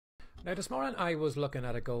Now, this morning I was looking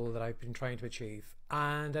at a goal that I've been trying to achieve,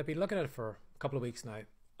 and I've been looking at it for a couple of weeks now.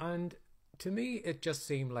 And to me, it just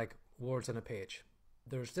seemed like words on a page.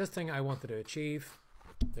 There's this thing I wanted to achieve,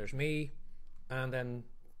 there's me, and then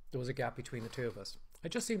there was a gap between the two of us. I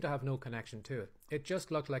just seemed to have no connection to it. It just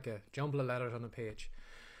looked like a jumble of letters on a page.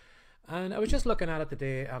 And I was just looking at it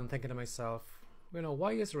today and thinking to myself,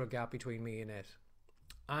 why is there a gap between me and it?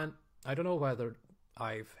 And I don't know whether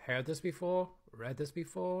I've heard this before, read this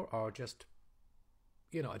before, or just,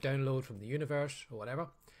 a download from the universe or whatever.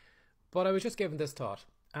 But I was just given this thought,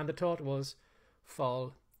 and the thought was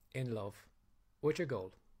fall in love with your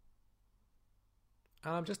goal.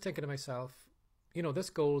 And I'm just thinking to myself, this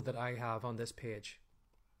goal that I have on this page,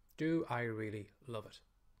 do I really love it?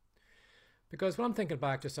 Because when I'm thinking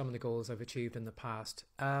back to some of the goals I've achieved in the past,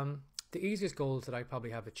 the easiest goals that I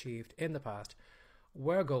probably have achieved in the past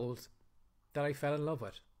were goals that I fell in love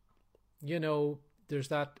with. There's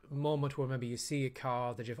that moment where maybe you see a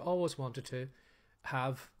car that you've always wanted to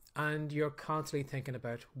have, and you're constantly thinking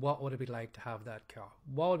about what would it be like to have that car?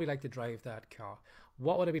 What would it be like to drive that car?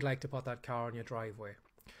 What would it be like to put that car in your driveway?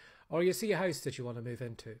 Or you see a house that you want to move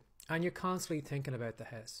into, and you're constantly thinking about the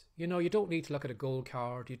house. You don't need to look at a goal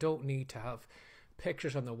card. You don't need to have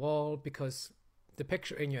pictures on the wall, because the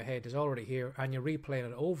picture in your head is already here, and you're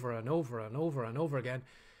replaying it over and over and over and over again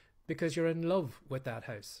because you're in love with that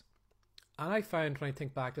house. And I found when I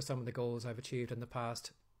think back to some of the goals I've achieved in the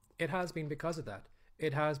past, it has been because of that.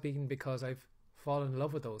 It has been because I've fallen in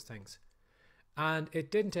love with those things. And it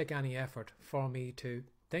didn't take any effort for me to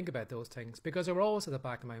think about those things, because they were always at the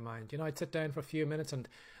back of my mind. I'd sit down for a few minutes and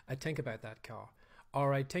I'd think about that car,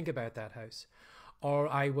 or I'd think about that house, or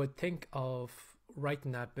I would think of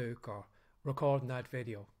writing that book or recording that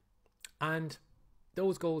video. And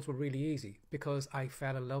those goals were really easy because I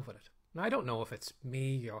fell in love with it. Now, I don't know if it's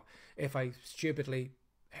me or if I stupidly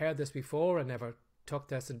heard this before and never took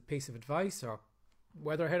this as a piece of advice, or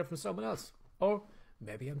whether I heard it from someone else, or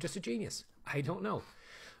maybe I'm just a genius. I don't know.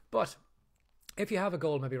 But if you have a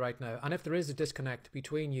goal maybe right now, and if there is a disconnect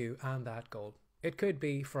between you and that goal, it could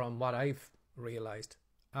be from what I've realized,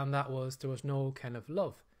 and that was there was no kind of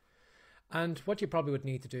love. And what you probably would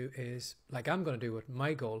need to do is, like I'm going to do with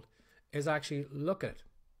my goal, is actually look at it,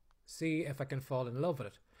 see if I can fall in love with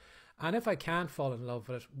it. And if I can't fall in love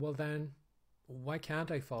with it, well then, why can't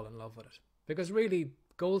I fall in love with it? Because really,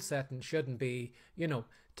 goal setting shouldn't be,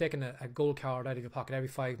 taking a goal card out of your pocket every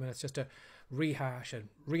 5 minutes just to rehash and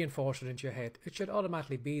reinforce it into your head. It should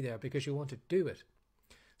automatically be there because you want to do it.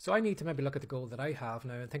 So I need to maybe look at the goal that I have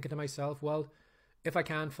now and thinking to myself, well, if I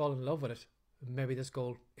can't fall in love with it, maybe this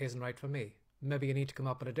goal isn't right for me. Maybe I need to come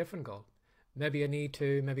up with a different goal. Maybe I need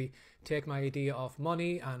to take my idea of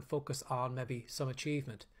money and focus on maybe some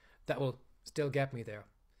achievement that will still get me there.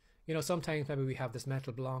 Sometimes maybe we have this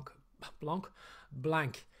mental blank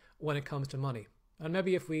when it comes to money. And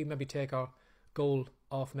maybe if we take our goal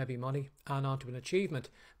off maybe money and onto an achievement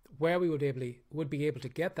where we would be able to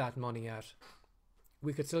get that money at,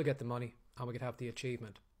 we could still get the money and we could have the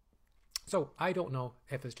achievement. So I don't know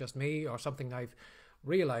if it's just me or something I've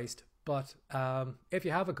realized, but if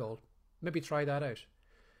you have a goal, maybe try that out.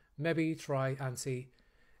 Maybe try and see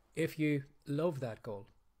if you love that goal.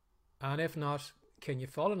 And if not, can you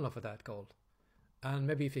fall in love with that goal? And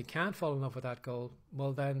maybe if you can't fall in love with that goal,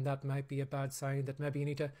 well then that might be a bad sign that maybe you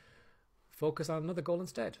need to focus on another goal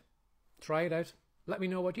instead. Try it out. Let me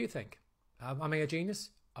know what you think. Am I a genius?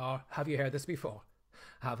 Or have you heard this before?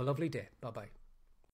 Have a lovely day. Bye-bye.